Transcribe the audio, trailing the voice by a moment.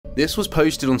This was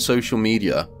posted on social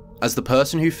media, as the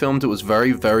person who filmed it was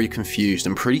very confused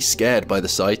and pretty scared by the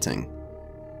sighting.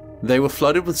 They were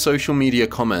flooded with social media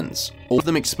comments, all of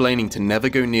them explaining to never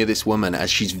go near this woman as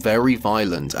she's very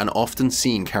violent and often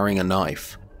seen carrying a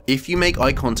knife. If you make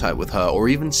eye contact with her or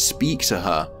even speak to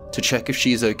her to check if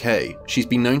she is okay, she's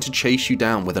been known to chase you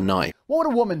down with a knife. What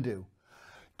would a woman do?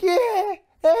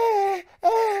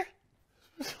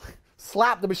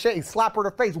 Slap the machete, slap her in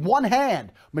the face, one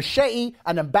hand, machete,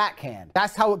 and then backhand.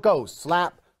 That's how it goes.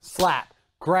 Slap, slap,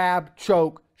 grab,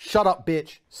 choke, shut up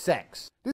bitch, sex.